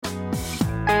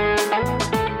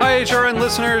HRN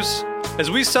listeners.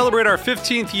 As we celebrate our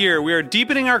 15th year, we are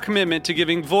deepening our commitment to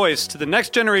giving voice to the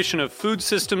next generation of food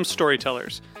systems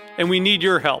storytellers, and we need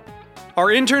your help. Our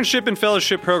internship and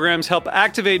fellowship programs help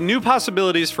activate new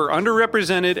possibilities for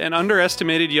underrepresented and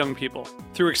underestimated young people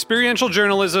through experiential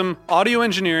journalism, audio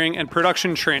engineering, and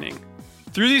production training.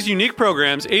 Through these unique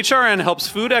programs, HRN helps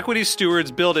food equity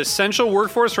stewards build essential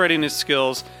workforce readiness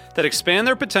skills that expand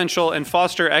their potential and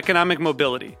foster economic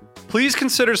mobility. Please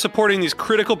consider supporting these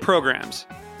critical programs.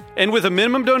 And with a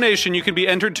minimum donation, you can be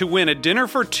entered to win a dinner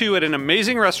for two at an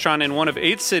amazing restaurant in one of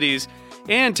 8 cities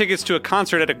and tickets to a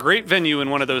concert at a great venue in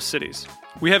one of those cities.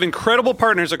 We have incredible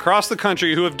partners across the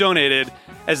country who have donated,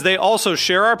 as they also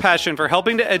share our passion for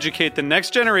helping to educate the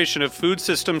next generation of food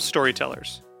systems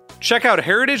storytellers. Check out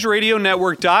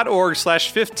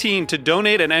heritageradionetwork.org/15 to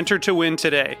donate and enter to win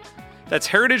today. That's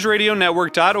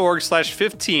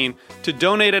heritageradionetwork.org/15 to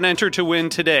donate and enter to win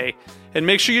today. And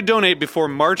make sure you donate before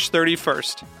March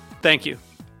 31st. Thank you.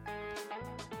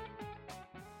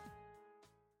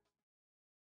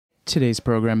 Today's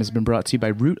program has been brought to you by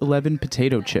Route 11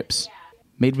 Potato Chips.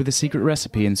 Made with a secret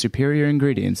recipe and superior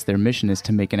ingredients, their mission is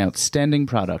to make an outstanding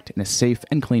product in a safe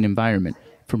and clean environment.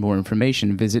 For more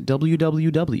information, visit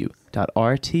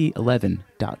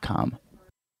www.rt11.com.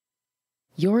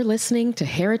 You're listening to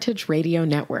Heritage Radio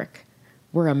Network.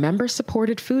 We're a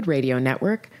member-supported food radio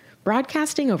network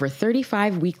broadcasting over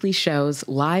 35 weekly shows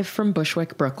live from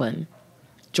Bushwick, Brooklyn.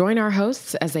 Join our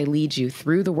hosts as they lead you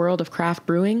through the world of craft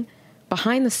brewing,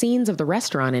 behind the scenes of the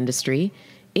restaurant industry,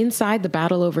 inside the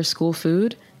battle over school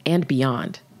food, and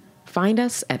beyond. Find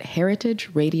us at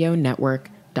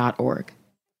heritageradionetwork.org.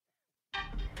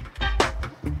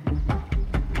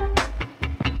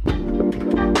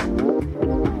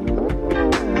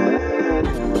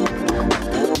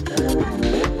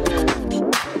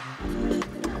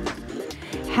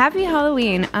 Happy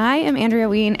Halloween. I am Andrea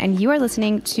Ween, and you are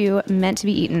listening to Meant to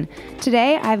be Eaten.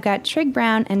 Today, I've got Trigg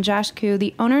Brown and Josh Koo,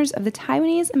 the owners of the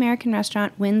Taiwanese-American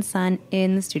restaurant Win Sun,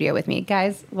 in the studio with me.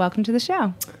 Guys, welcome to the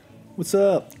show. What's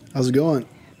up? How's it going?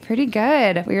 Pretty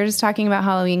good. We were just talking about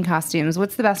Halloween costumes.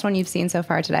 What's the best one you've seen so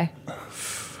far today?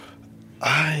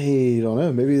 I don't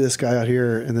know. Maybe this guy out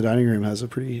here in the dining room has a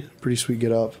pretty sweet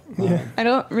get up. Yeah. I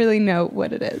don't really know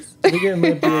what it is. I think it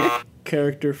might be a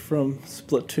character from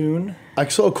Splatoon. I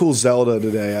saw a cool Zelda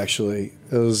today. Actually,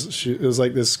 it was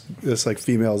like this like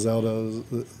female Zelda.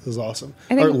 It was awesome.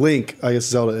 Or Link. I guess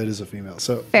Zelda it is a female.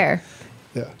 So fair.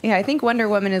 Yeah. Yeah. I think Wonder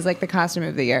Woman is like the costume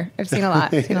of the year. I've seen a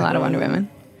lot. I've seen a lot of Wonder Woman.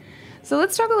 So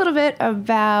let's talk a little bit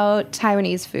about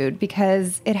Taiwanese food,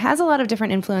 because it has a lot of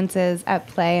different influences at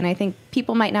play, and I think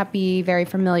people might not be very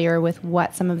familiar with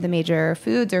what some of the major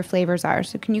foods or flavors are.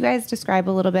 So can you guys describe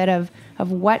a little bit of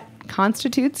what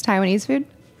constitutes Taiwanese food?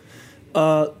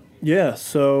 Yeah,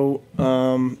 so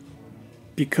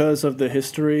because of the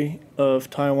history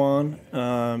of Taiwan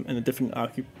and the different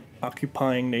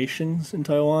occupying nations in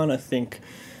Taiwan, I think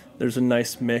there's a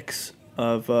nice mix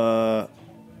of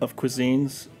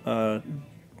cuisines,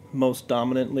 most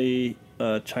dominantly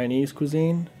Chinese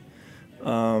cuisine.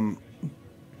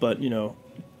 But, you know,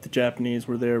 the Japanese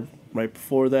were there right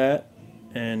before that,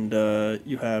 and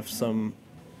you have some,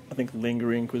 I think,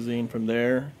 lingering cuisine from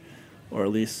there, or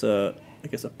at least, I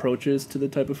guess, approaches to the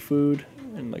type of food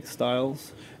and, like,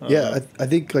 styles. Yeah, I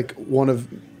think, like, one of,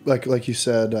 like you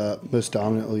said, most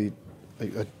dominantly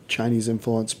like a Chinese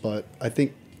influence, but I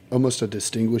think almost a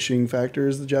distinguishing factor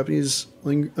is the Japanese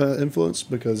influence,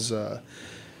 because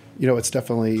you know, it's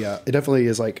definitely it definitely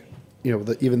is, like, you know,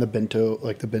 even the bento,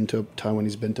 like the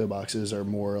Taiwanese bento boxes are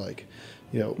more like,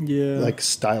 you know, like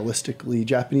stylistically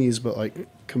Japanese, but like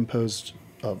composed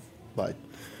by.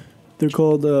 They're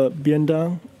called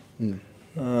biendang, and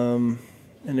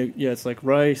it's like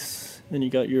rice. Then you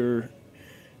got your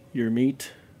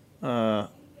meat. Are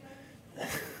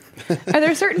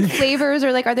there certain flavors,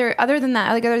 or like, are there, other than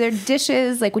that, like, are there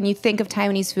dishes, like when you think of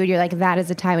Taiwanese food, you're like, that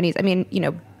is a Taiwanese? I mean, you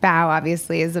know, bao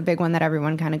obviously is a big one that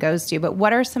everyone kind of goes to, but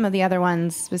what are some of the other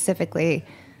ones specifically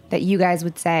that you guys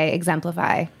would say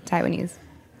exemplify Taiwanese?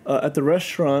 At the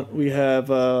restaurant, we have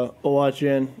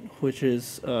owajian, which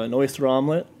is an oyster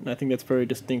omelet, and I think that's very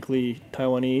distinctly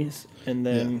Taiwanese. And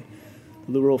then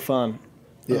luo fan,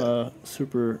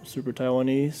 super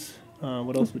Taiwanese.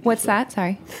 What else would you What's say? that?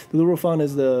 Sorry. The luo fan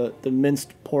is the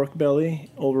minced pork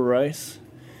belly over rice.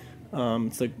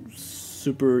 It's like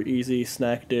super easy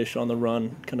snack dish on the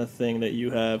run kind of thing that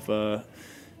you have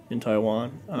in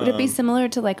Taiwan. Would it be similar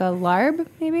to like a larb,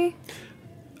 maybe?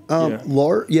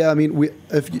 Lard, yeah. I mean,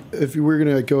 if you were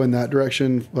gonna go in that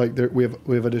direction, like we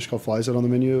have a dish called fly set on the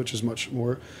menu, which is much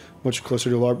closer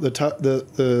to lard.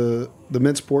 The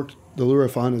minced pork, the luo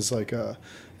fan, is like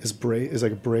is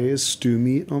like a braised stew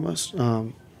meat almost.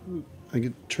 I think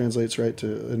it translates right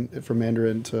to from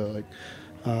Mandarin to like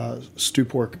stew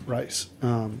pork rice.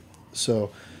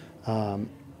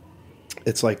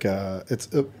 It's like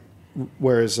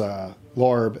whereas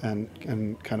larb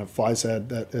and kind of fly's head,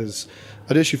 that is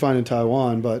a dish you find in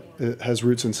Taiwan, but it has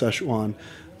roots in Szechuan.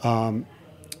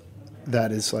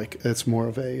 That is like, it's more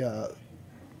of a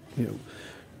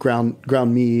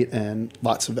ground meat and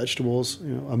lots of vegetables.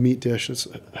 A meat dish that's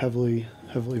heavily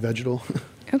vegetal.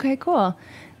 Okay, cool.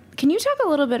 Can you talk a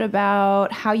little bit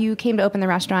about how you came to open the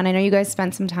restaurant? I know you guys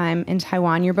spent some time in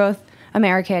Taiwan. You're both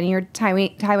American. You're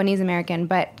Taiwanese American,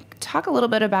 but talk a little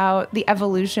bit about the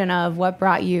evolution of what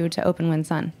brought you to open Win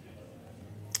Sun.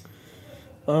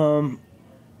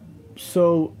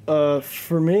 So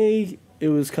for me, it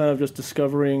was kind of just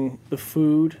discovering the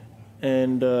food,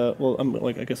 and I'm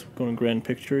like, I guess going grand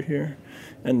picture here,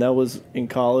 and that was in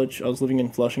college. I was living in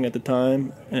Flushing at the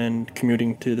time and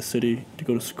commuting to the city to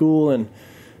go to school, and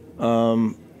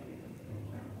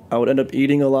I would end up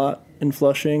eating a lot in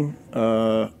Flushing,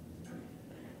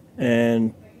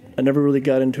 and I never really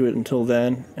got into it until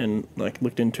then, and like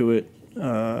looked into it,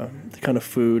 the kind of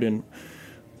food and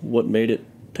what made it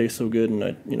taste so good, and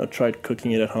I tried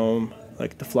cooking it at home.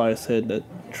 Like the fly's head that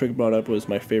Trigg brought up was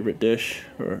my favorite dish,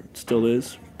 or it still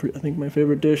is. I think my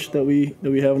favorite dish that we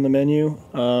have on the menu.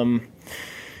 And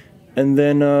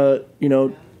then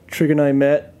Trigg and I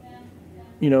met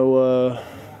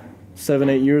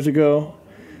 7-8 years ago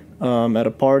at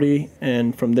a party,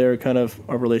 and from there kind of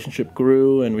our relationship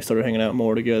grew, and we started hanging out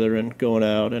more together and going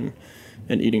out and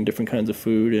eating different kinds of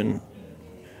food, and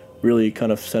really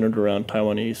kind of centered around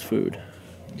Taiwanese food.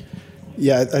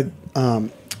 Yeah,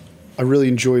 I really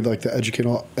enjoyed like the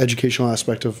educational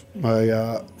aspect of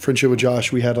my friendship with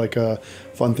Josh. We had like a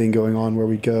fun thing going on where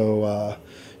we'd go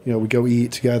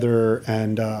eat together,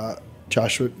 and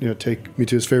Josh would take me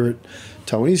to his favorite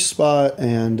Taiwanese spot,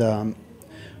 and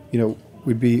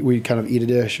we'd kind of eat a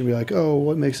dish and be like, oh,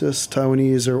 what makes this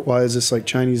Taiwanese, or why is this like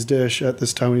Chinese dish at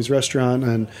this Taiwanese restaurant,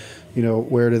 and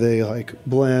where do they like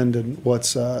blend, and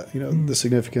what's the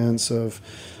significance of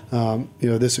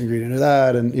this ingredient or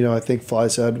that. And I think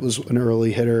fly's head was an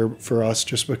early hitter for us,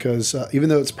 just because even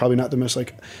though it's probably not the most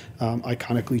like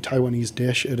iconically Taiwanese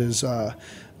dish, it is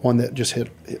one that just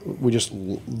we just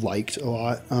liked a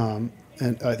lot, and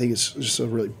I think it's just a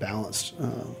really balanced,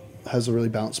 has a really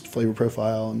balanced flavor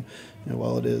profile. And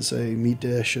while it is a meat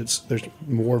dish, there's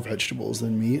more vegetables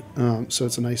than meat, so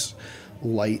it's a nice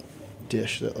light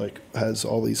dish that like has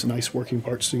all these nice working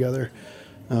parts together.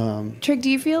 Trigg, do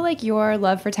you feel like your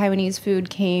love for Taiwanese food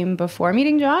came before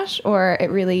meeting Josh, or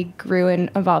it really grew and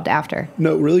evolved after?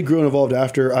 No, it really grew and evolved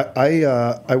after.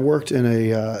 I worked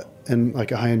in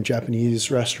like a high-end Japanese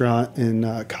restaurant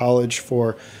in college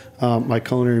for my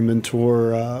culinary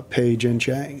mentor, Pei Jin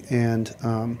Chang, and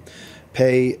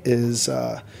Pei is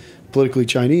politically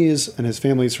Chinese, and his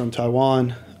family is from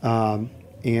Taiwan,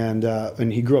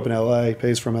 and he grew up in L.A.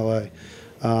 Pei's from L.A.,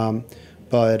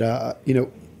 but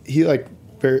he like.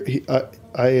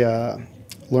 I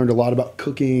learned a lot about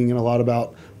cooking and a lot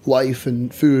about life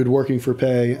and food working for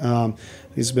Pei.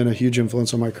 He's been a huge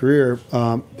influence on my career,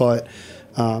 but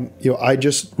I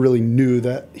just really knew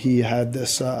that he had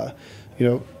this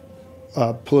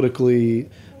politically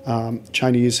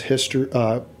Chinese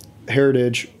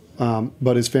heritage,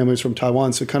 but his family's from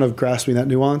Taiwan, so kind of grasping that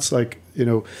nuance,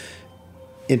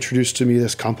 introduced to me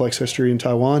this complex history in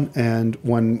Taiwan. And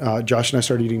when Josh and I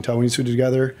started eating Taiwanese food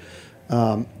together,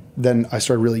 then I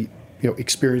started really,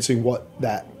 experiencing what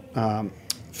that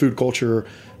food culture,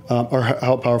 or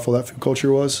how powerful that food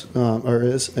culture was, or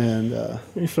is. And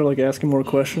you started like asking more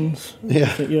questions.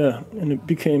 Yeah, and it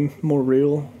became more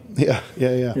real. Yeah.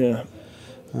 There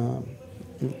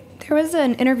was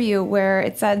an interview where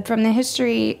it said, from the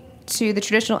history to the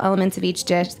traditional elements of each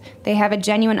dish, they have a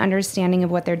genuine understanding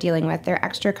of what they're dealing with. They're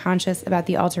extra conscious about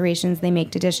the alterations they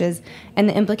make to dishes and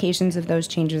the implications of those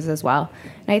changes as well.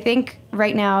 And I think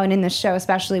right now, and in this show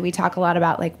especially, we talk a lot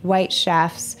about like white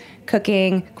chefs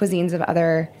cooking cuisines of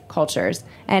other cultures,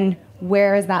 and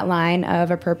where is that line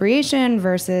of appropriation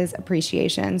versus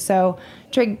appreciation. So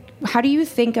Trigg, how do you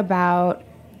think about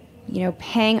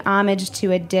paying homage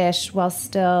to a dish while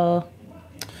still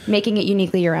making it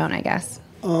uniquely your own, I guess?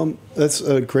 That's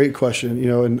a great question,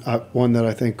 and one that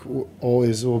I think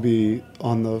always will be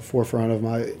on the forefront of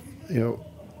my,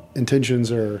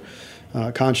 intentions, or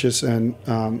conscious, and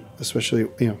especially,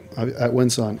 at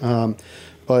Win Sun.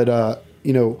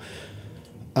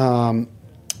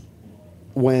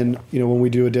 When we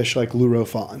do a dish like lu rou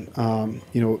fan,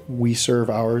 we serve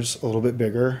ours a little bit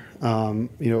bigger,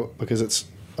 because it's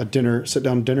a sit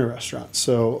down dinner restaurant.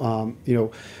 So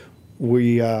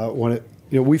we wanted,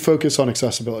 we focus on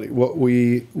accessibility. What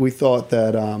we thought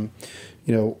that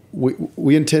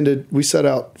we set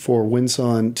out for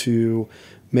Winsun to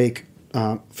make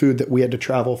food that we had to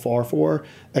travel far for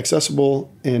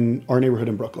accessible in our neighborhood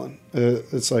in Brooklyn.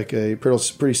 It's like a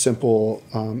pretty simple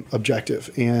objective,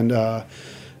 and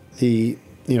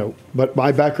but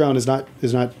my background is not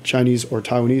Chinese or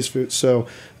Taiwanese food, so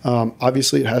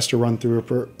obviously it has to run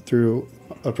through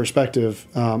a perspective,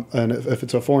 and if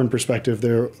it's a foreign perspective,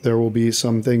 there will be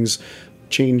some things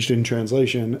changed in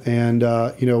translation, and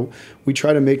we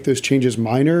try to make those changes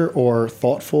minor or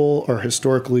thoughtful or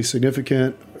historically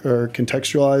significant or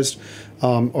contextualized,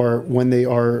 or when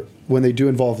they do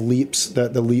involve leaps,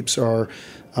 that the leaps are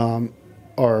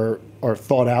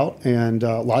thought out and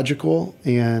logical,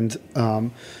 and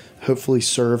hopefully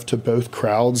serve to both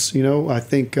crowds. I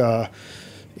think for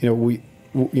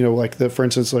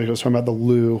instance, like I was talking about the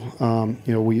Lou,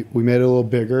 we made it a little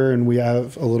bigger, and we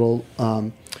have a little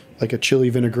like a chili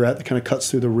vinaigrette that kind of cuts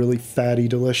through the really fatty,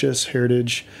 delicious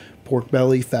heritage pork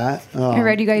belly fat. I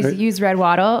read you guys use red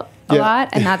wattle a lot,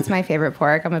 and that's my favorite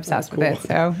pork. I'm obsessed with it.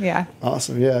 So yeah.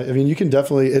 Awesome. Yeah. I mean, you can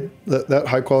definitely, that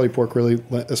high quality pork really,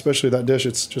 especially that dish,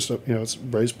 it's just, it's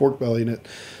braised pork belly, and it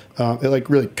like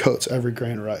really coats every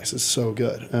grain of rice. It's so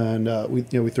good. And we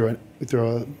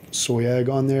throw a soy egg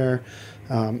on there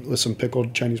with some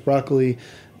pickled Chinese broccoli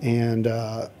and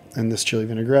this chili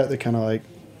vinaigrette that kind of like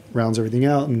rounds everything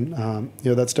out. And,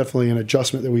 that's definitely an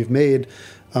adjustment that we've made.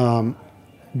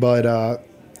 But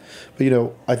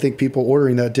I think people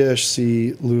ordering that dish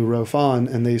see Lu Ro Fan,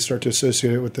 and they start to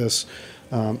associate it with this,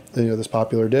 this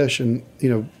popular dish, and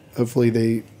hopefully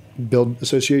they build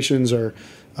associations, or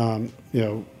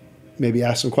maybe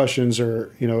ask some questions,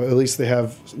 or at least they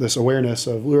have this awareness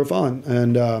of Lu Ro Fan,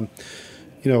 and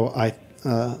I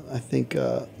think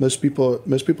most people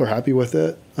are happy with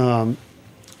it.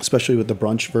 Especially with the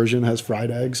brunch version, has fried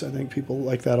eggs. I think people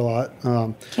like that a lot.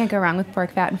 Can't go wrong with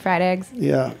pork fat and fried eggs.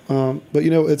 Yeah, but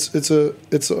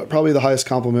it's probably the highest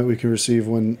compliment we can receive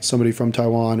when somebody from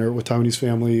Taiwan or with Taiwanese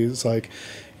family is like,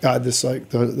 God, this like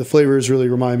the flavors really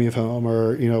remind me of home,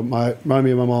 or remind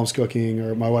me of my mom's cooking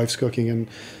or my wife's cooking, and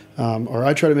or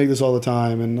I try to make this all the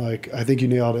time, and like I think you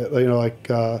nailed it.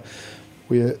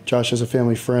 Josh has a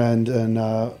family friend, and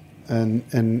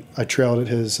I trailed at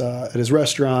his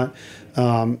restaurant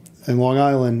in Long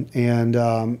Island,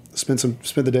 and spent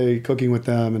the day cooking with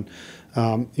them,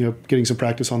 and getting some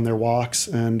practice on their walks.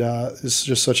 And this is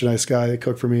just such a nice guy. They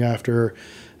cooked for me after,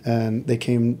 and they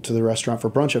came to the restaurant for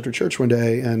brunch after church one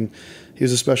day, and he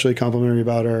was especially complimentary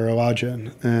about our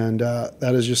oajin, and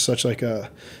that is just such like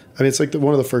it's like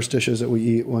one of the first dishes that we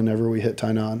eat whenever we hit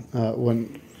Tainan.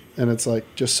 And it's like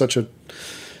just such a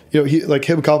he like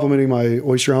him complimenting my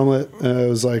oyster omelet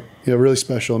was like really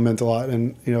special and meant a lot,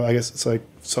 and I guess it's like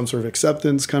some sort of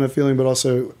acceptance kind of feeling, but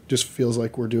also just feels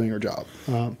like we're doing our job.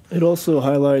 It also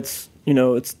highlights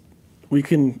we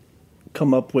can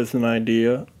come up with an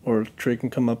idea, or Trigg can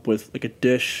come up with like a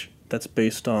dish that's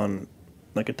based on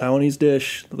like a Taiwanese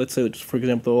dish. Let's say, for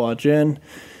example, the oajin,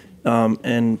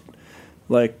 and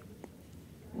like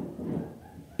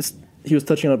he was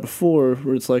touching on it before,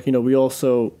 where it's like, we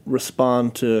also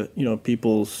respond to,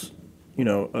 people's,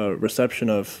 reception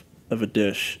of a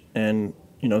dish, and,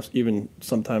 even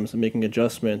sometimes making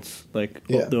adjustments, like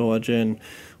the oajin,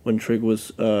 when Trigg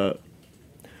was when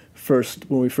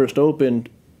we first opened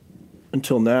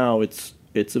until now, it's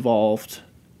evolved.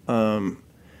 And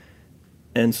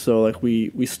so like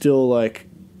we still like,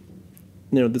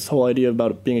 this whole idea about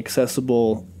it being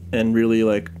accessible and really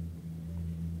like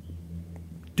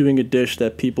doing a dish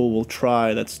that people will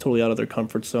try that's totally out of their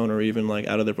comfort zone, or even like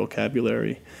out of their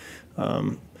vocabulary,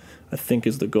 I think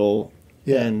is the goal.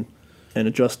 Yeah. And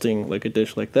adjusting like a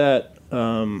dish like that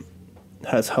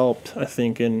has helped, I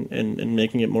think, in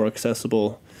making it more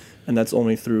accessible. And that's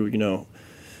only through,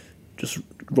 just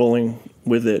rolling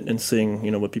with it and seeing,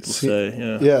 what people say.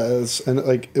 Yeah. Yeah. And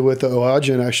like with the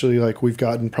oajin, actually, like we've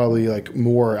gotten probably like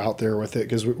more out there with it,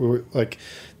 because we're like,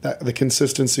 that the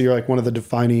consistency, or like one of the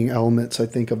defining elements, I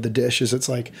think, of the dish is it's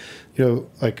like,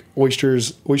 like oyster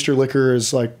liquor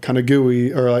is like kind of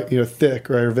gooey, or like, thick,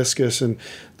 right, or viscous. And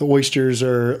the oysters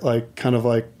are like kind of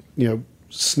like,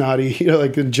 snotty,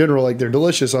 like in general, like they're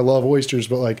delicious. I love oysters,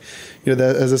 but like, that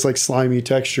has this like slimy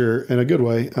texture in a good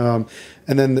way. And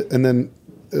then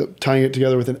tying it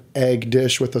together with an egg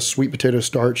dish with a sweet potato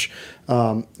starch,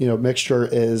 mixture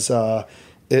is,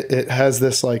 it has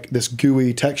this like this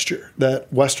gooey texture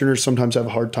that Westerners sometimes have a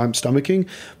hard time stomaching,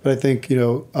 but I think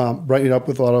brightening it up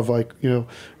with a lot of like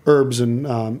herbs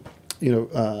and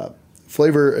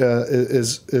flavor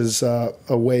is a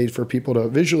way for people to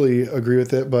visually agree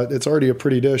with it, but it's already a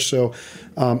pretty dish. So,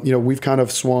 we've kind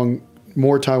of swung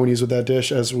more Taiwanese with that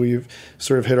dish as we've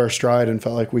sort of hit our stride and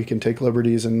felt like we can take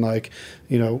liberties and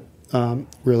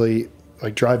really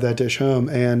like drive that dish home.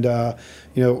 And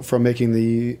from making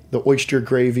the oyster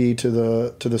gravy to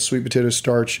the sweet potato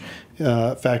starch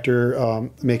factor,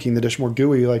 making the dish more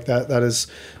gooey like that is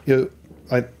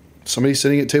somebody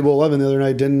sitting at table 11 the other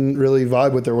night didn't really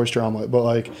vibe with their oyster omelet,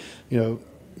 but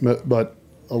but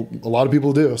a lot of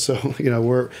people do. So,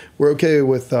 we're okay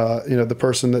with, the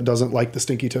person that doesn't like the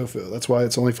stinky tofu. That's why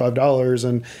it's only $5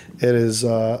 and it is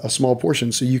a small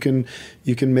portion. So you can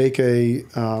make a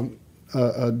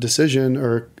decision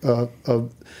or a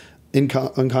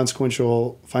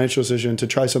inconsequential financial decision to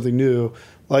try something new,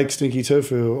 like stinky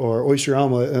tofu or oyster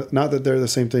omelet. Not that they're the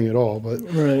same thing at all, but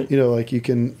right. You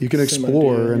can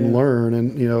explore idea, and learn,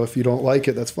 and if you don't like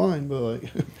it, that's fine. But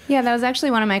yeah, that was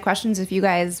actually one of my questions. If you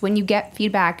guys, when you get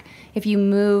feedback, if you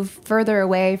move further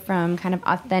away from kind of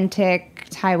authentic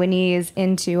Taiwanese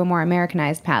into a more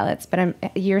Americanized palates, but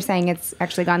you're saying it's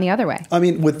actually gone the other way. I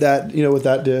mean, with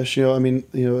that dish,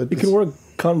 it can work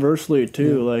conversely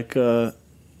too. Yeah.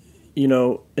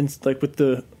 It's like with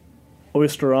the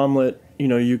oyster omelet,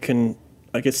 you can,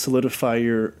 I guess, solidify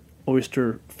your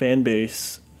oyster fan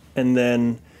base, and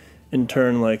then in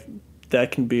turn, like,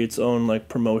 that can be its own, like,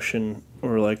 promotion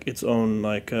or, like, its own,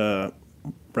 like,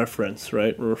 reference,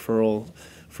 right? Referral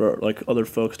for, like, other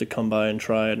folks to come by and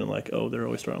try it and, like, oh, their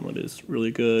oyster omelet is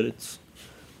really good. It's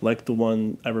like the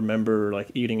one I remember, like,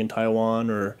 eating in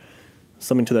Taiwan or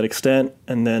something to that extent.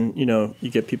 And then, you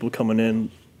get people coming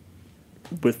in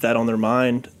with that on their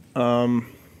mind.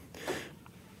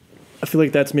 I feel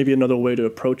like that's maybe another way to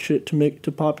approach it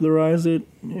to popularize it,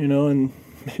 and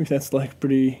maybe that's like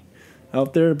pretty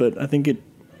out there, but I think it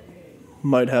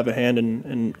might have a hand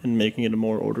in making it a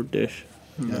more ordered dish.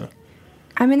 Yeah.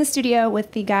 I'm in the studio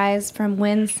with the guys from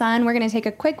Win Sun. We're going to take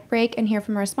a quick break and hear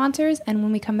from our sponsors, and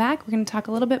when we come back, we're going to talk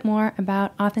a little bit more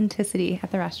about authenticity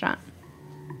at the restaurant.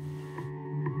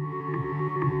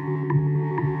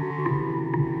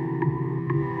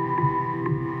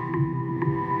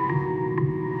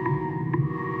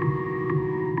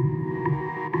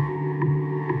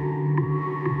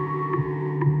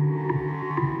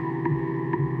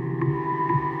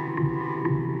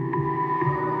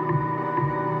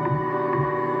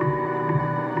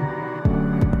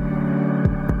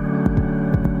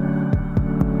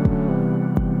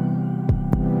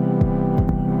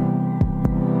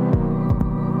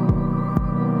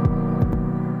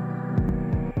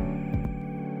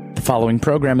 The following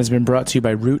program has been brought to you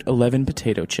by Route 11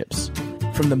 Potato Chips.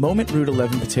 From the moment Route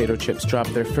 11 Potato Chips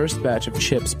dropped their first batch of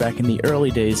chips back in the early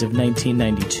days of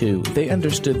 1992, they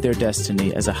understood their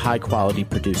destiny as a high-quality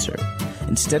producer.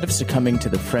 Instead of succumbing to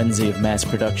the frenzy of mass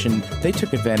production, they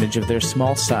took advantage of their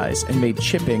small size and made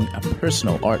chipping a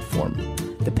personal art form.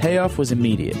 The payoff was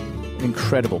immediate: an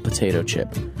incredible potato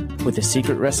chip. With a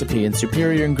secret recipe and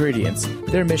superior ingredients,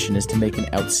 their mission is to make an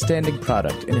outstanding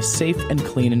product in a safe and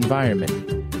clean environment.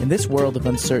 In this world of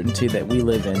uncertainty that we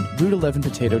live in, Route 11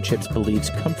 Potato Chips believes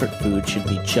comfort food should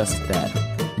be just that.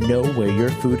 Know where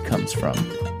your food comes from.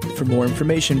 For more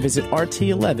information, visit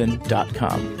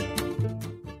rt11.com.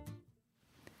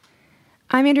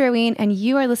 I'm Andrea Ween, and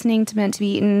you are listening to Meant to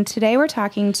Be Eaten. Today we're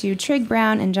talking to Trigg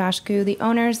Brown and Josh Gu, the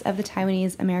owners of the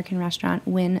Taiwanese-American restaurant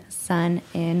Win Sun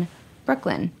in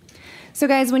Brooklyn. So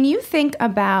guys, when you think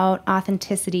about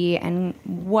authenticity and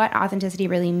what authenticity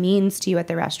really means to you at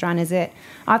the restaurant, is it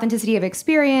authenticity of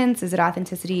experience? Is it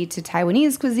authenticity to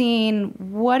Taiwanese cuisine?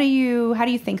 How do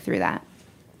you think through that?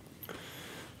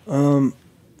 I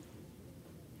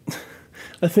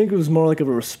think it was more like of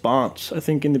a response. I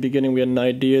think in the beginning we had an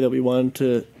idea that we wanted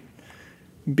to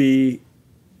be,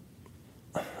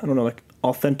 like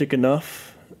authentic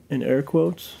enough, in air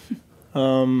quotes.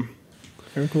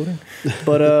 Air quoting,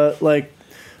 but I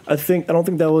don't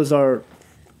think that was our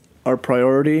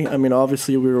priority. I mean,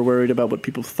 obviously we were worried about what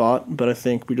people thought, but I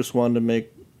think we just wanted to make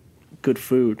good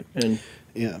food, and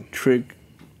Trigg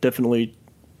definitely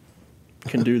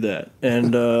can do that.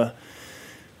 And I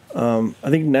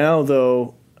think now,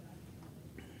 though,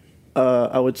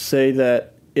 I would say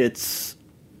that it's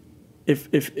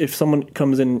if someone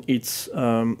comes in and eats,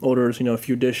 orders, a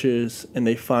few dishes, and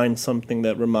they find something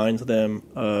that reminds them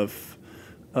of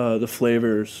the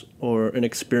flavors or an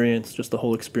experience, just the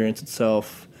whole experience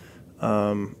itself,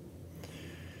 I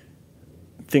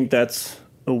think that's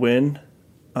a win.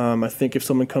 I think if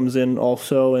someone comes in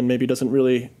also and maybe doesn't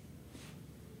really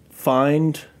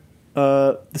find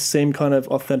the same kind of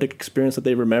authentic experience that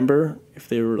they remember, if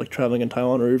they were like traveling in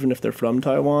Taiwan, or even if they're from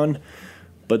Taiwan,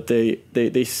 but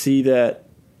they see that,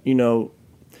 you know,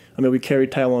 I mean, we carry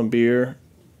Taiwan beer,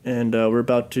 and we're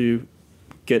about to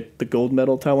get the gold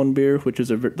medal Taiwan beer, which is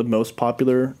the most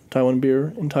popular Taiwan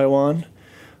beer in Taiwan.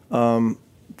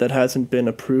 That hasn't been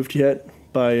approved yet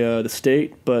by the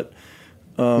state, but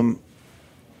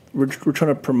we're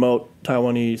trying to promote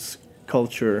Taiwanese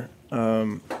culture.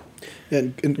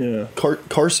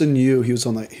 Carson Yu, he was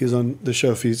on the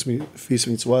show Feast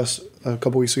Meets West a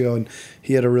couple weeks ago, and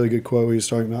he had a really good quote where he was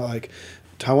talking about like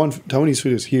Taiwanese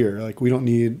food is here. Like we don't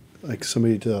need like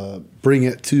somebody to bring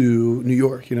it to New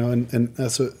York, you know, and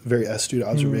that's a very astute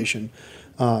observation.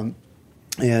 You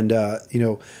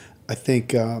know, I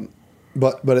think, I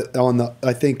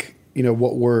think, you know,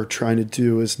 what we're trying to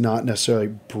do is not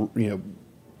necessarily,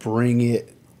 bring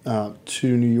it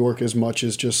to New York as much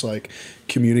as just like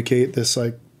communicate this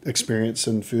like experience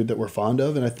and food that we're fond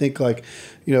of. And I think like,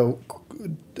 you know,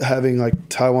 having like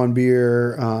Taiwan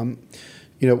beer,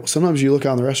 you know, sometimes you look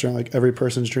out in the restaurant, like every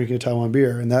person's drinking a Taiwan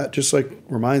beer, and that just like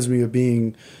reminds me of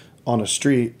being on a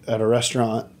street at a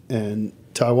restaurant in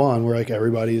Taiwan where like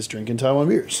everybody is drinking Taiwan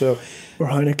beer. So, or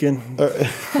Heineken.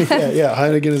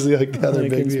 Heineken is like the other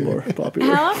big beer. More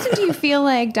popular. How often do you feel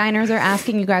like diners are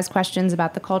asking you guys questions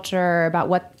about the culture, about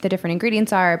what the different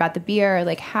ingredients are, about the beer?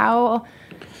 Like how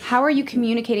are you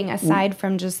communicating aside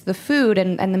from just the food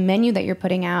and the menu that you're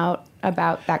putting out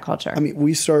about that culture? I mean,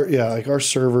 we start, like our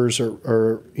servers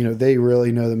are, you know, they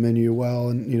really know the menu well.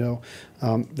 And, you know,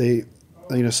 they,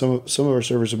 you know, some of our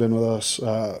servers have been with us,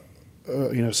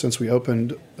 you know, since we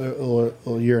opened a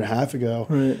year and a half ago.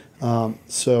 Right.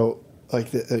 So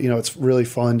like, you know, it's really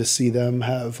fun to see them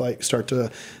start to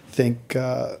think,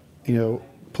 you know,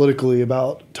 politically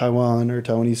about Taiwan or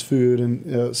Taiwanese food,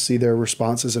 and see their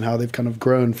responses and how they've kind of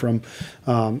grown from,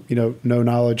 you know, no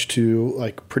knowledge to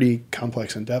like pretty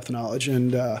complex and depth knowledge.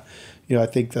 And, you know, I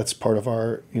think that's part of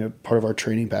our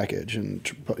training package. And,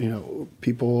 you know,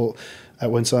 people at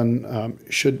Winsun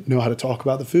should know how to talk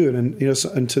about the food, and, you know,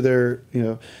 and to their,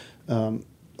 you know,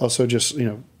 also just, you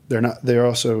know, they're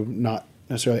also not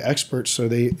necessarily experts. So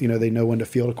they, you know, they know when to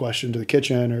field a question to the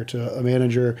kitchen or to a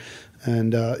manager.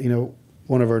 And, you know,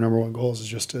 one of our number one goals is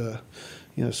just to,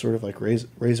 you know, sort of like raise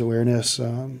awareness,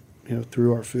 you know,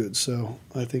 through our food. So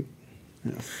I think,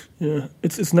 yeah,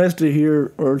 it's nice to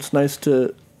hear, or it's nice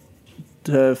to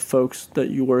have folks that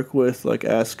you work with like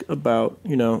ask about,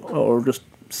 you know, or just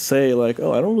say like,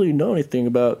 oh, I don't really know anything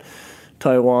about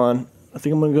Taiwan. I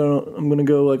think I'm gonna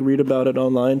go like read about it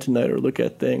online tonight or look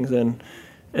at things. And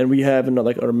we have in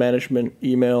like our management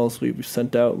emails we've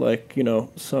sent out like, you know,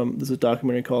 there's a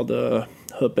documentary called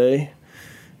Hebei,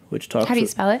 which talks. How do you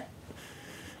spell it?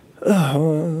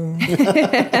 I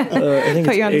think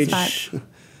Put you on the it's spot.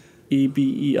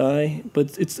 Hebei,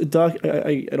 but it's a doc.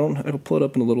 I'll pull it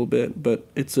up in a little bit, but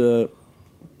it's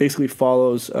basically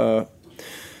follows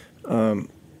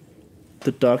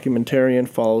the documentarian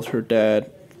follows her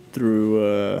dad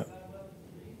through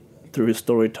his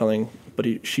storytelling,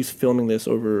 but she's filming this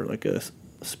over like a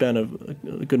span of a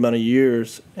good amount of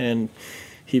years, and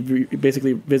he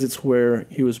basically visits where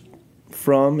he was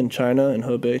from in China, in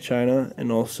Hebei, China,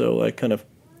 and also like kind of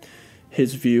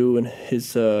his view and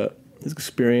his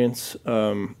experience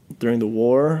during the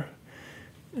war,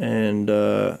 and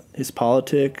his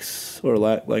politics, or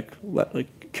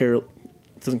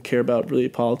doesn't care about really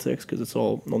politics because it's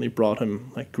all only brought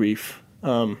him like grief.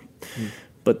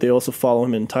 But they also follow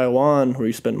him in Taiwan, where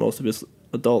he spent most of his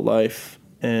adult life,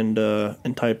 and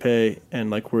in Taipei, and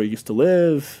like where he used to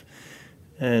live,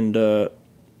 and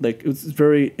like it was a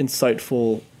very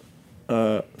insightful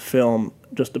film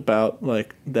just about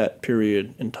like that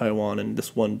period in Taiwan and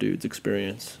this one dude's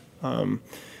experience.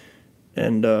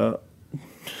 And our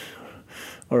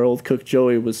old cook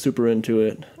Joey was super into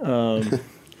it.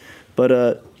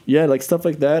 But yeah, like stuff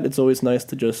like that, it's always nice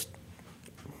to just,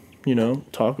 you know,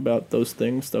 talk about those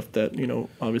things, stuff that, you know,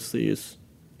 obviously is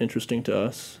interesting to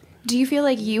us. Do you feel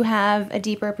like you have a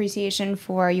deeper appreciation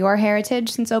for your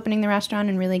heritage since opening the restaurant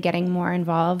and really getting more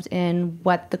involved in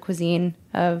what the cuisine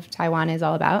of Taiwan is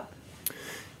all about?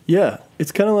 Yeah,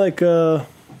 it's kind of like,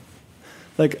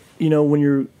 you know, when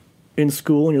you're in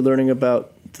school and you're learning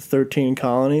about the 13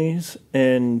 colonies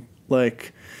and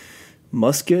like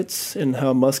muskets and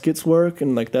how muskets work,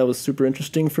 and like that was super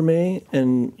interesting for me.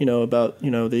 And, you know, about, you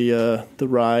know, the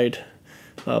ride,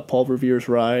 Paul Revere's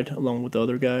ride along with the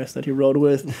other guys that he rode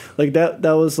with, like that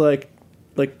was like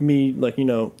me, like, you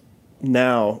know,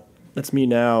 now that's me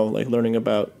now, like learning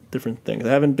about different things. I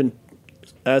haven't been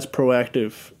as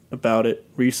proactive about it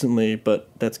recently, but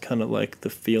that's kind of like the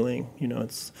feeling, you know,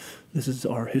 this is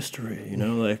our history, you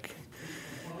know, like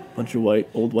bunch of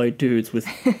old white dudes with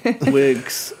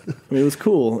wigs. I mean, it was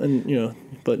cool, and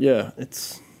but yeah,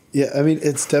 it's. Yeah, I mean,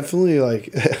 it's definitely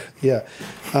like, yeah.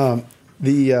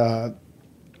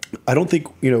 I don't think,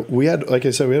 we had, like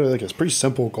I said, we had like a pretty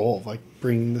simple goal of like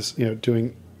bringing this,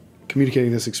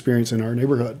 communicating this experience in our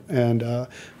neighborhood and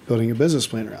building a business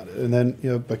plan around it. And then,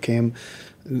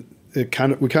 we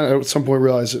kind of at some point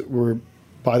realized that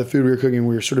by the food we were cooking,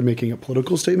 we were sort of making a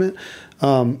political statement.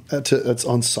 That's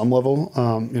on some level. I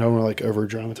don't want to like over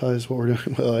dramatize what we're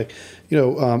doing, but like,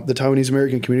 the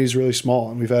Taiwanese-American community is really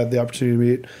small, and we've had the opportunity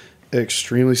to meet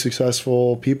extremely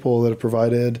successful people that have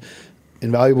provided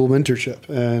invaluable mentorship,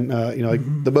 and like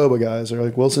the boba guys, or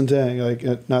like Wilson Tang, like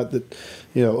not that,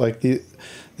 like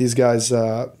these guys,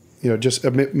 just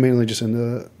mainly just in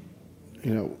the,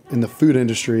 in the food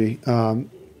industry.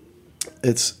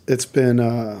 It's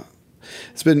been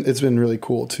really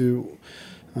cool to,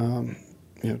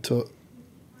 to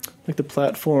like the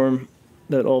platform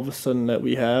that all of a sudden that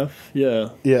we have. Yeah.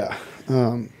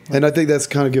 And I think that's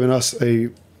kind of given us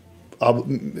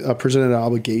presented an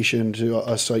obligation to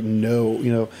us to like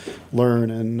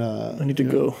learn and I need to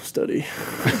go study.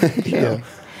 Yeah.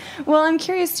 Well, I'm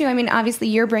curious too. I mean, obviously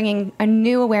you're bringing a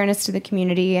new awareness to the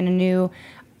community and a new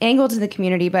angle to the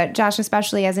community, but Josh,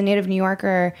 especially as a native New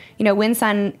Yorker,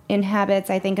 Winson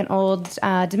inhabits, I think, an old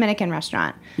Dominican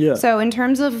restaurant. Yeah. So in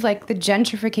terms of like the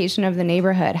gentrification of the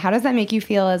neighborhood, how does that make you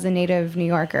feel as a native New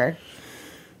Yorker?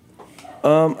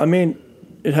 I mean,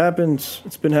 it happens.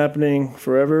 It's been happening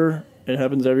forever. It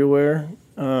happens everywhere.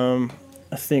 I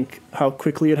think how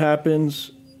quickly it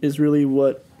happens is really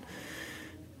what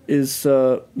is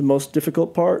the most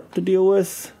difficult part to deal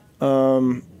with.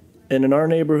 And in our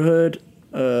neighborhood,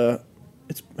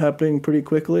 it's happening pretty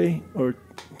quickly, or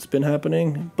it's been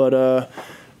happening. But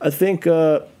I think,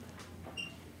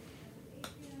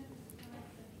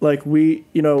 like we,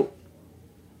 I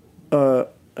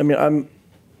mean,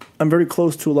 I'm very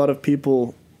close to a lot of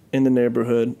people in the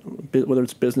neighborhood, whether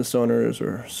it's business owners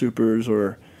or supers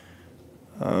or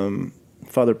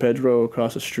Father Pedro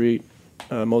across the street.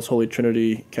 Most Holy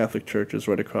Trinity Catholic Church is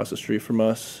right across the street from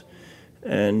us,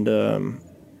 and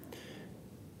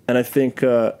I think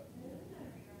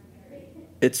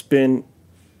it's been.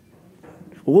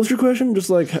 What was your question? Just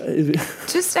like,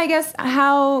 just I guess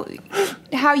how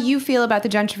you feel about the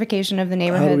gentrification of the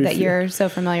neighborhood that you're so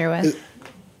familiar with.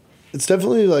 It's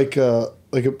definitely like a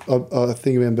thing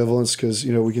of ambivalence, because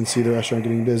we can see the restaurant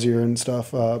getting busier and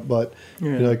stuff, but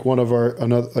like one of our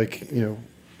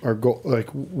goal, like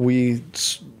we're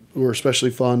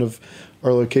especially fond of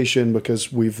our location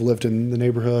because we've lived in the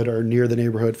neighborhood or near the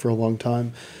neighborhood for a long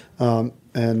time,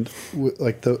 and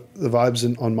like the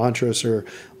vibes on Montrose are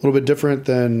a little bit different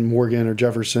than Morgan or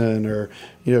Jefferson or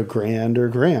Grand or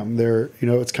Graham. They're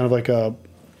it's kind of like a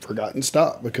forgotten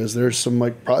stop because there's some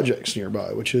like projects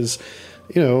nearby, which is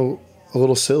a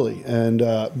little silly, and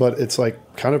but it's like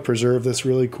kind of preserve this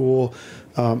really cool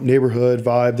neighborhood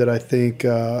vibe that I think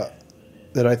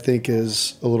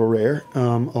is a little rare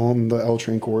on the L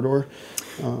train corridor.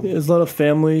 There's a lot of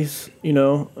families, and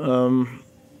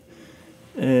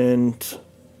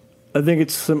I think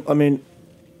it's I mean,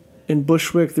 in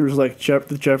Bushwick there's like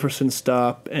the Jefferson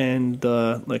stop and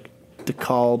like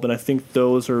DeKalb, and I think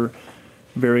those are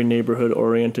very neighborhood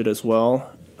oriented as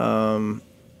well.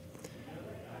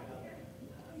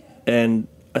 And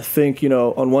I think,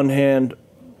 on one hand,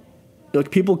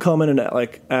 like people come in and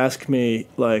like ask me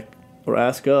like, or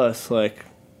ask us like,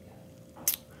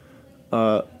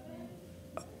 how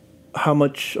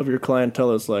much of your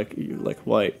clientele is like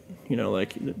white,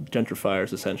 like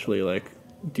gentrifiers essentially. Like,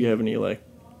 do you have any like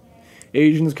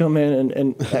Asians come in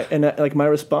and like my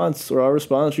response or our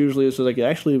response usually is like,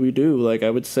 actually we do. Like I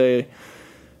would say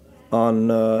on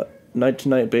night to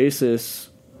night basis,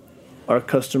 our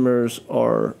customers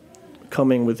are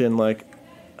coming within like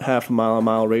half a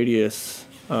mile radius,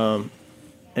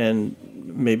 and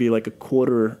maybe like a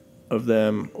quarter of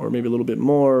them, or maybe a little bit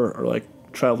more, are like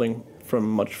traveling from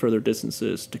much further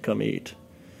distances to come eat.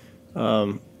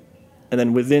 And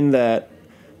then within that,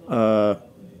 our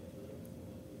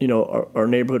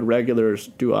neighborhood regulars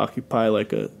do occupy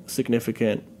like a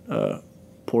significant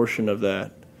portion of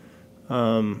that.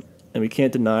 And we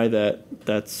can't deny that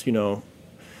that's,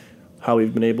 how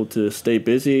we've been able to stay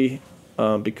busy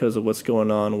because of what's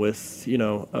going on with,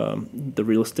 the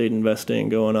real estate investing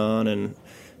going on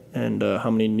and how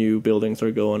many new buildings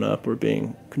are going up or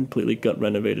being completely gut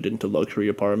renovated into luxury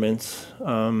apartments.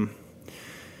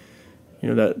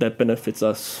 That benefits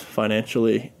us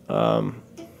financially.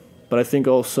 But I think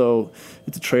also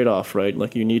it's a trade-off, right?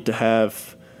 Like you need to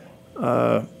have,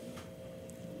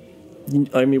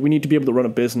 we need to be able to run a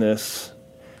business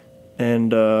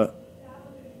and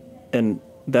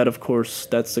that, of course,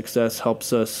 that success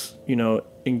helps us,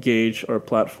 engage our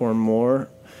platform more.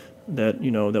 That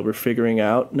that we're figuring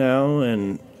out now,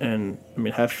 and I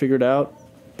mean have figured out,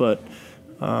 but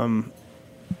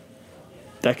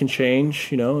that can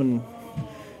change, and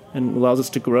allows us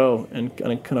to grow and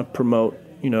kind of promote,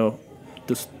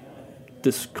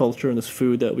 this culture and this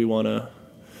food that we want to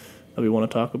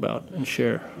talk about and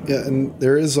share. Yeah, and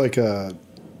there's a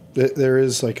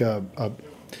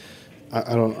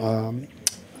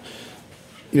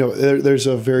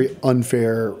very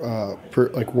unfair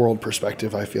world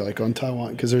perspective, I feel like, on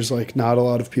Taiwan, because there's not a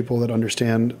lot of people that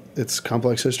understand its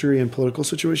complex history and political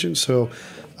situation. So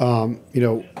the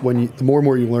more and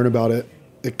more you learn about it,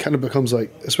 it kind of becomes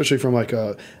especially from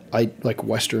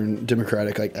Western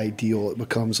democratic ideal, it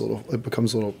becomes a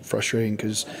little frustrating,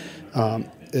 because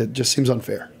it just seems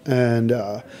unfair, and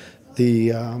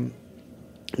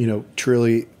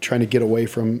truly trying to get away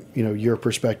from, your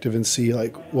perspective and see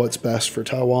what's best for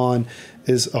Taiwan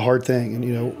is a hard thing. And,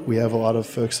 we have a lot of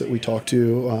folks that we talk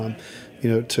to,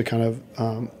 to kind of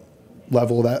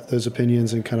level those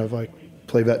opinions and kind of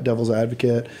play that devil's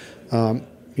advocate.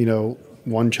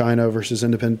 One China versus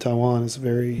independent Taiwan is a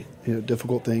very,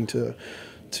 difficult thing to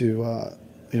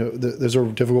those are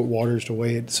difficult waters to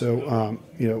wade. So,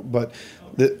 but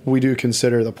we do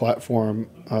consider the platform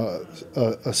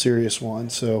a serious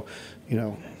one. So,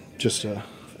 just to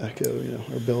echo,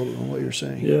 or build on what you're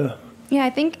saying. Yeah. Yeah, I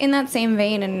think in that same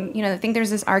vein, and I think there's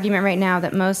this argument right now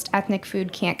that most ethnic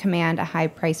food can't command a high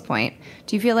price point.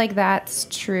 Do you feel like that's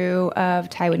true of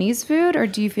Taiwanese food, or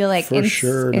do you feel like for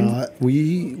sure not?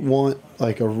 We want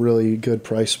a really good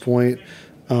price point,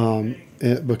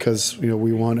 because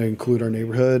we want to include our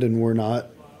neighborhood, and we're not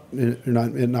in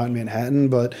Manhattan.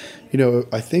 But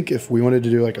I think if we wanted to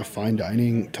do a fine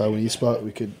dining Taiwanese spot,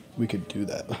 we could do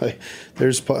that.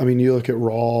 You look at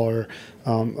Raw or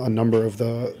a number of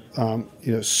the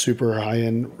super high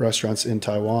end restaurants in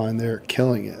Taiwan, they're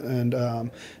killing it,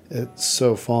 and it's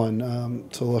so fun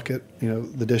to look at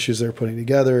the dishes they're putting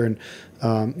together, and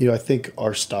I think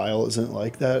our style isn't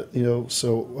like that.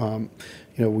 So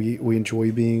we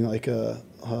enjoy being a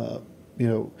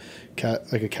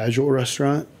casual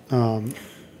restaurant.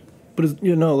 But it's,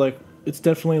 it's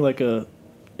definitely a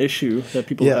issue that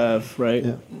people have, right?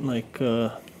 Yeah.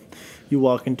 You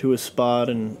walk into a spot,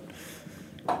 and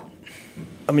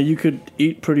you could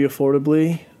eat pretty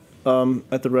affordably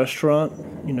at the restaurant.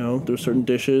 There's certain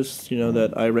dishes,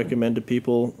 that I recommend to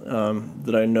people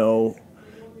that I know,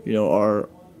 are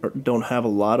don't have a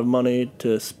lot of money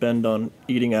to spend on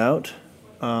eating out.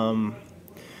 But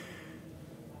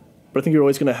I think you're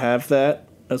always going to have that,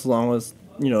 as long as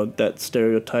that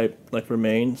stereotype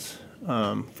remains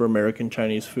for American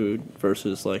Chinese food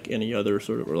versus any other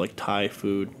sort of, or Thai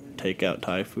food, takeout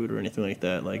Thai food or anything like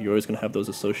that. You're always going to have those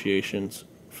associations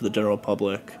for the general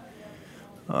public,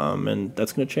 and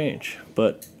that's going to change.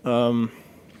 But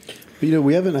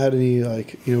we haven't had any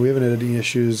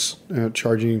issues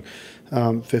charging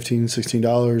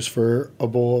 $15-$16 for a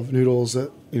bowl of noodles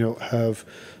that have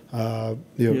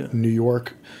New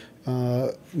York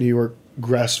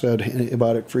grass-fed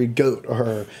antibiotic-free goat,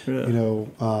 or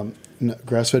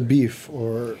grass-fed beef.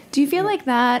 Or do you feel like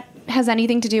that has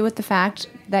anything to do with the fact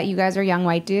that you guys are young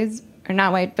white dudes, or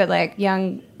not white, but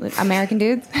young American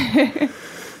dudes?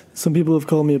 Some people have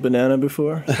called me a banana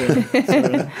before.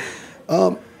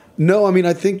 So. No,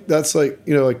 I think that's the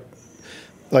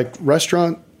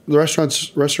restaurant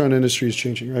industry is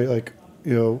changing, right?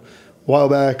 A while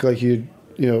back,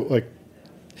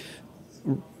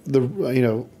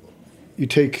 you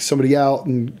take somebody out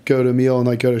and go to a meal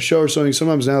and go to a show or something.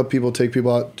 Sometimes now people take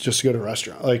people out just to go to a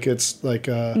restaurant. That's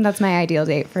my ideal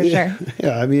date for sure.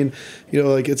 Yeah.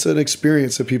 It's an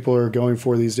experience that people are going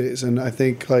for these days. And I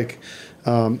think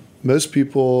most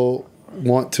people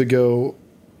want to go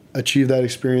achieve that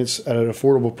experience at an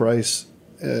affordable price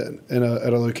at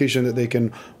a location that they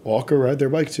can walk or ride their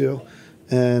bike to.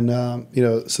 And,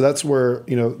 so that's where,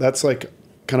 that's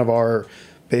kind of our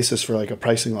basis for a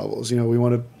pricing levels. We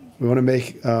want to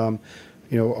make,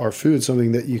 our food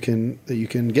something that you can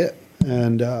get.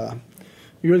 And,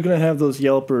 you're going to have those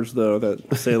Yelpers though,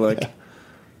 that say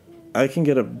I can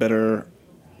get a better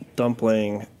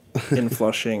dumpling in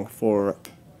Flushing for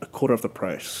a quarter of the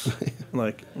price.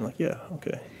 Yeah,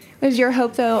 okay. Is your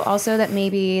hope, though, also that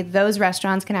maybe those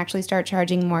restaurants can actually start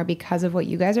charging more because of what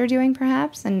you guys are doing,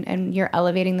 perhaps, and you're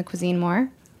elevating the cuisine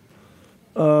more?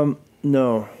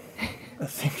 No. I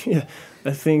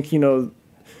think we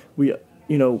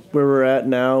where we're at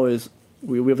now is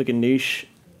we have a niche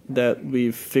that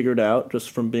we've figured out just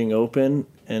from being open,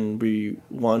 and we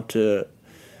want to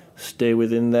stay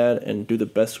within that and do the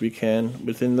best we can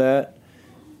within that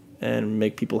and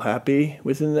make people happy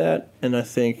within that. And I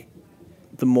think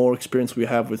the more experience we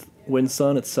have with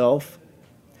WinSun itself,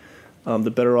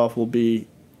 the better off we'll be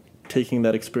taking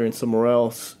that experience somewhere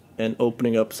else and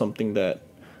opening up something that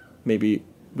maybe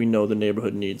we know the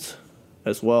neighborhood needs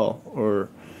as well, or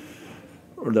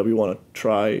that we want to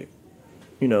try,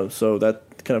 so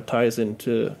that kind of ties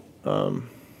into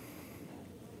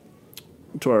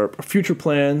to our future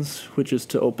plans, which is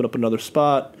to open up another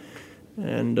spot,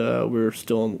 and we're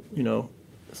still,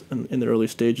 in the early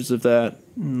stages of that,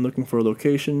 looking for a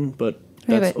location, but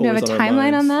that's do you have a always on our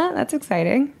timeline on minds. that? That's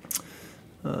exciting.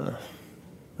 I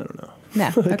don't know. No.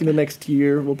 Like in the next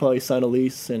year, we'll probably sign a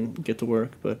lease and get to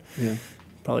work, but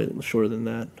probably shorter than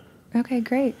that. Okay,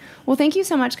 great. Well, thank you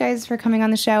so much, guys, for coming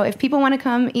on the show. If people want to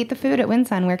come eat the food at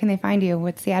WinSun, where can they find you?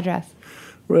 What's the address?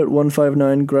 We're at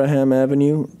 159 Graham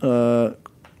Avenue,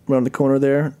 around the corner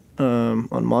there,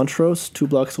 on Montrose, 2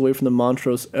 blocks away from the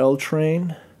Montrose L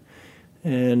train,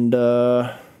 and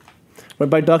right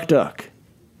by Duck Duck.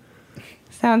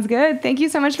 Sounds good. Thank you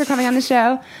so much for coming on the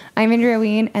show. I'm Andrea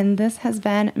Ween, and this has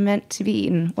been Meant to Be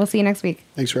Eaten. We'll see you next week.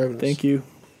 Thanks for having us. Thank you.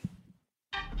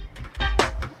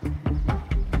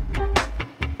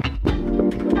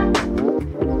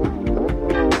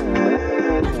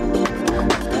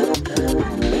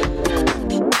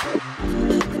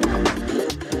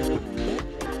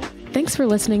 Thanks for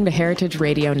listening to Heritage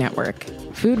Radio Network,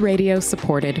 food radio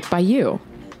supported by you.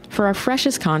 For our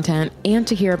freshest content and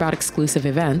to hear about exclusive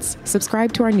events,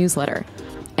 subscribe to our newsletter.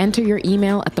 Enter your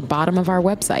email at the bottom of our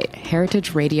website,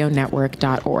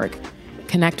 heritageradionetwork.org.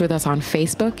 Connect with us on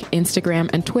Facebook, Instagram,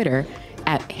 and Twitter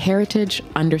at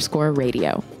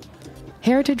heritage_radio.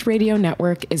 Heritage Radio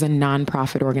Network is a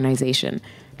nonprofit organization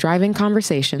driving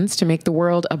conversations to make the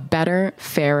world a better,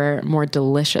 fairer, more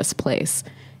delicious place.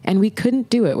 And we couldn't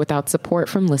do it without support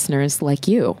from listeners like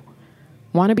you.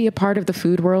 Want to be a part of the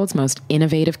food world's most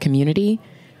innovative community?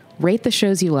 Rate the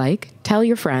shows you like, tell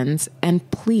your friends, and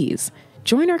please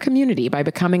join our community by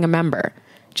becoming a member.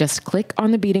 Just click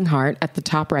on the beating heart at the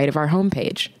top right of our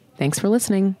homepage. Thanks for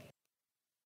listening.